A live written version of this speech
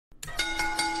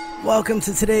Welcome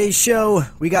to today's show.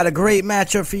 We got a great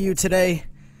matchup for you today.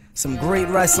 Some great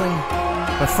wrestling.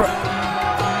 But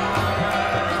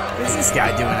what's this guy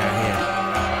doing out here?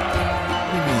 What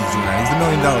do you mean he's doing that? He's the $1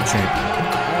 million champion.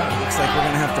 Looks like we're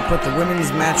going to have to put the women's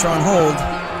match on hold.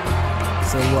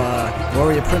 So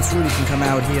Warrior Prince Rudy can come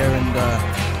out here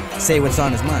and say what's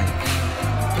on his mind.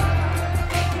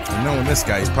 And knowing this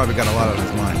guy, he's probably got a lot on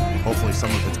his mind. Hopefully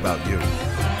some of it's about you.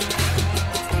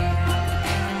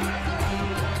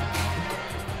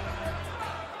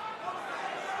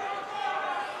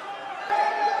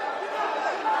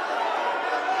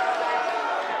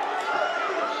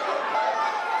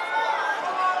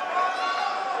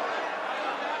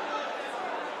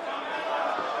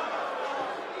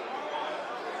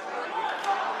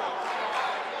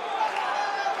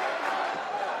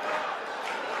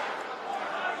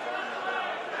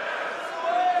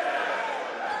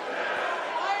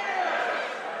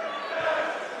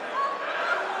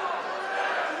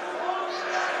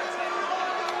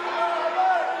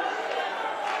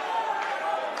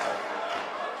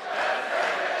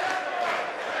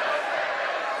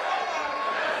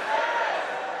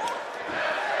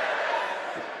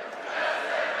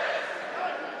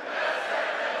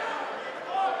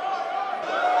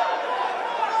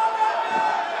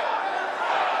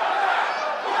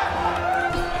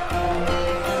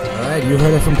 You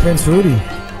heard it from Prince Rudy,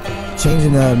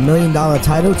 changing the $1 million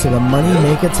title to the Money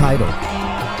Maker title,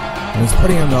 and he's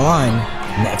putting it on the line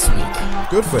next week.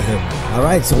 Good for him.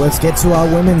 Alright, so let's get to our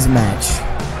women's match.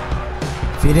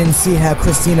 If you didn't see how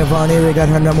Christina Von Errie got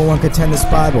her #1 contender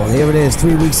spot, well, here it is,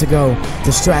 3 weeks ago.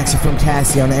 Distraction from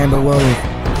Cassie on Amber Willie.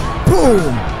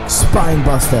 Boom! Spine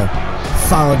buster,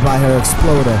 followed by her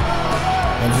exploder.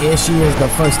 And here she is, the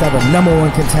first ever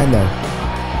 #1 contender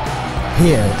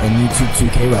here in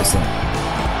Y2K Wrestling.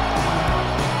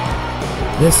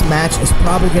 This match is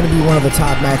probably going to be one of the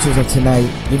top matches of tonight,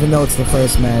 even though it's the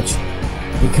first match,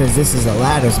 because this is a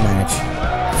ladders match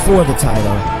for the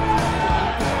title,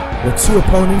 with two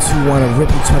opponents who want to rip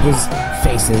each other's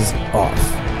faces off.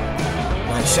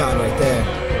 Nice shot right there.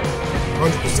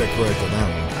 100% correct on that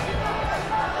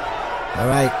one.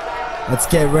 Alright, let's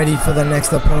get ready for the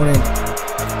next opponent.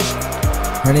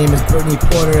 Her name is Britney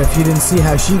Porter. If you didn't see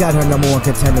how she got her #1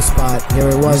 contender spot, here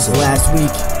it was last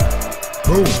week.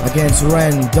 Boom. Against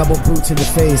Ren, double boot to the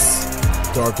face.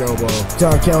 Dark elbow.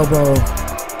 Dark elbow.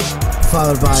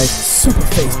 Followed by super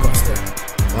face buster.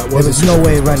 There was no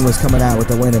way Ren was coming out with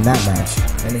the win in that match.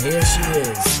 And here she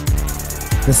is.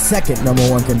 The second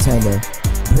 #1 contender,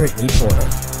 Britney Porter.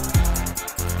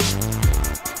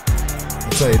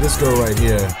 I'll tell you, this girl right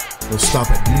here will stop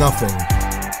at nothing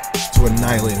to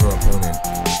annihilate her opponent.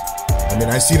 I mean,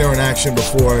 I've seen her in action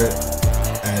before,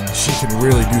 and she can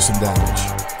really do some damage.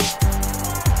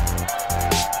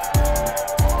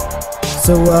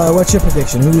 So, what's your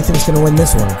prediction? Who do you think is going to win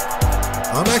this one?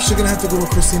 I'm actually going to have to go with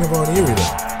Christina Von Errie,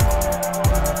 though.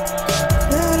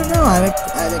 I don't know. I'm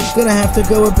going to have to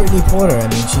go with Britney Porter. I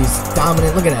mean, she's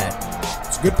dominant. Look at that.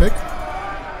 It's a good pick.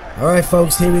 Alright,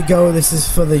 folks, here we go. This is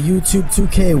for the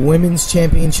Y2K Women's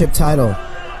Championship title.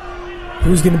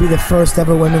 Who's going to be the first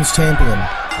ever women's champion?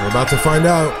 We're about to find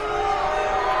out.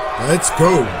 Let's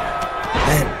go.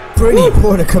 And Britney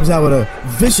Porter comes out with a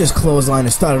vicious clothesline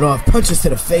to start it off. Punches to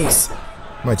the face.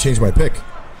 Might change my pick.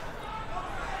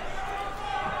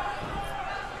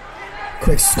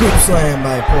 Quick scoop slam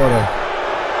by Porter.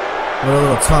 What a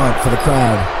little taunt for the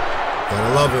crowd.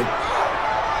 Gotta love it.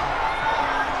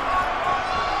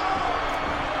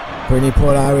 Britney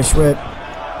Porter Irish whip.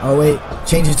 Oh wait,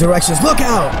 changes directions. Look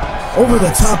out! Over the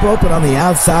top rope and on the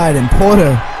outside, and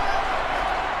Porter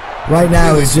right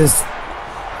now is just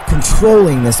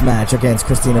controlling this match against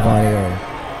Christina Von Errie.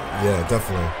 Yeah,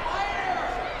 definitely.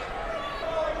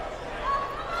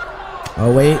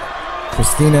 Oh wait,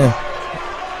 Christina,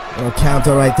 little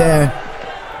counter right there.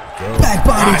 Go. Back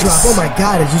body drop. Oh my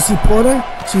God! Did you see Porter?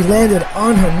 She landed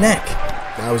on her neck.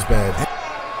 That was bad.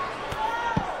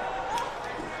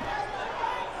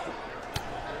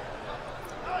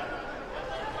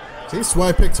 See, that's why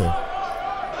I picked her.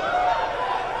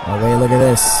 Oh wait, look at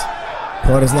this.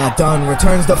 Porter's not done.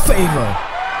 Returns the favor.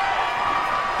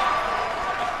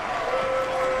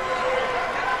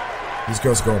 These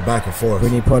girls are going back and forth.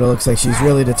 Britney Porter looks like she's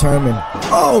really determined.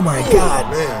 Oh my God!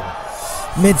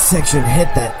 Man. Midsection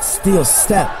hit that steel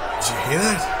step. Did you hear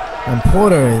that? And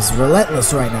Porter is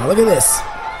relentless right now. Look at this.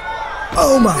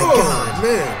 Oh my God!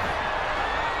 Man.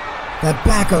 That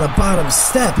back on the bottom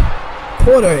step.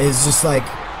 Porter is just like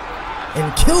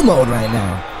in kill mode right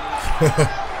now.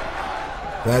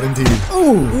 That indeed.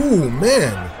 Ooh. Ooh,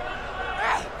 man.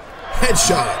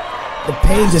 Headshot. The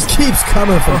pain just keeps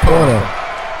coming from Porter.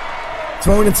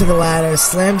 thrown into the ladder,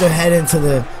 slammed her head into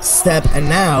the step, and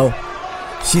now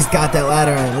she's got that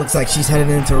ladder and it looks like she's headed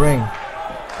into ring.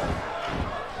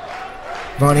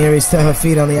 Von Errie's to her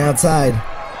feet on the outside.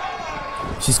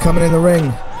 She's coming in the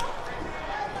ring.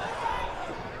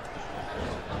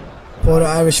 Porter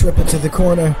Irish whip into the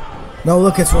corner. No,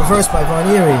 look, it's reversed by Von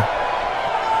Errie.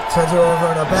 Turns her over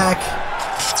on her back.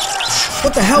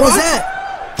 What the hell was that?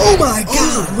 Oh my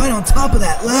God! Right on top of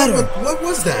that ladder. What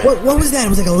was that? What was that? It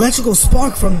was like an electrical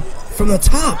spark from the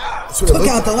top. Took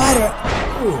out the ladder.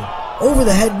 Ooh. Over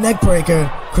the head neck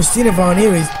breaker. Christina Von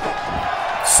Errie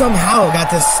somehow got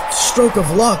this stroke of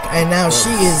luck, and now she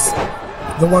is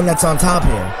the one that's on top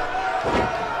here.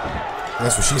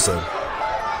 That's what she said.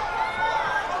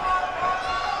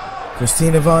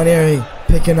 Christina Von Errie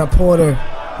picking up Porter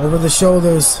over the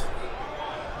shoulders.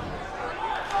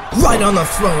 Right on the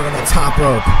throat on the top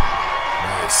rope.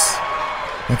 Nice.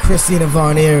 And Christina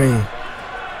Von Errie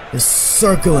is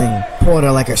circling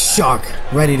Porter like a shark,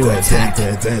 ready to attack.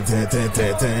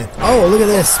 Oh, look at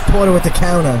this. Porter with the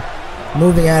counter.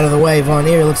 Moving out of the way. Von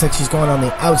Errie looks like she's going on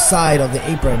the outside of the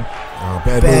apron. Oh,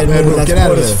 bad move. That's Get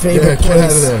out of there. Porter's favorite Get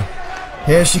out of place. there.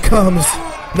 Here she comes.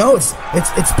 No, it's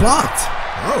blocked.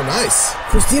 Oh, nice.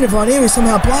 Christina Von Errie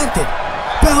somehow blocked it.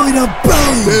 Belly to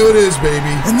belly. There it is,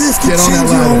 baby. And this can Get on change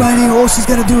that it ladder. already. All she's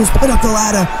got to do is put up the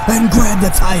ladder and grab the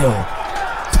title.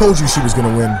 Told you she was going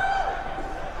to win.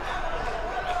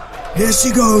 Here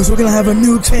she goes. We're going to have a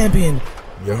new champion.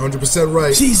 You're 100%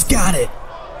 right. She's got it.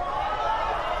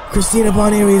 Christina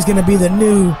Von Errie is going to be the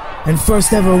new and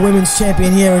first ever women's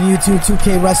champion here in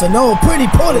YT2K Wrestling. No, Brittany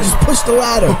Porter just pushed the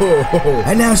ladder.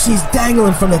 And now she's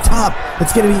dangling from the top.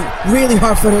 It's going to be really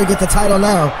hard for her to get the title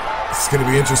now. It's going to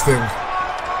be interesting.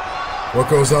 What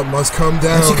goes up must come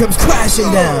down. And she comes crashing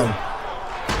down.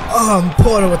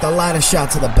 Porter with the ladder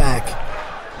shot to the back.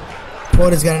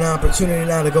 Porter's got an opportunity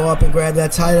now to go up and grab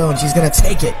that title, and she's going to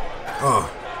take it.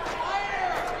 Oh.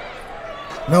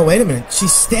 No, wait a minute.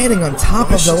 She's standing on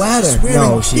top of the ladder.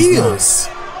 No, she's not.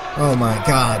 Oh my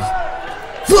God.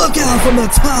 Look out from the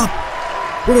top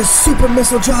with a super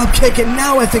missile drop kick, and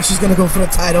now I think she's going to go for the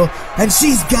title, and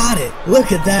she's got it.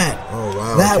 Look at that. Oh,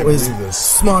 wow. That was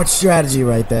smart strategy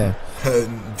right there.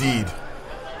 Indeed.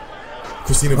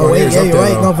 Christina Oh, Von wait, Errie's yeah, up you're there,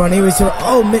 right. though. No, Von Errie's here.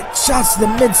 Oh, shots to the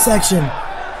midsection.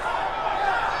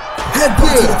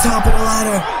 Headbutt to the top of the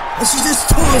ladder. And she just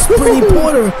tossed Brittany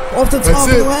Porter off the top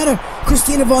of the ladder.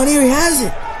 Christina Von Errie has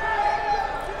it.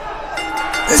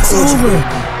 It's over.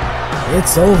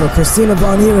 It's over. Christina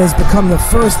Von Errie has become the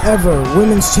first ever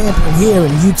women's champion here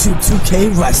in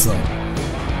YT2K Wrestling.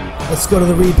 Let's go to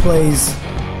the replays.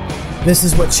 This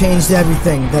is what changed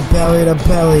everything. The belly to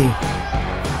belly.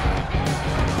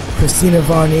 Christina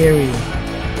Von Errie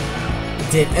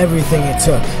did everything it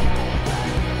took.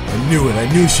 I knew it.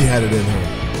 I knew she had it in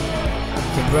her.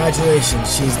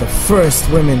 Congratulations. She's the first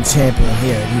women's champion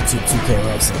here at YT2K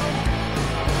Wrestling.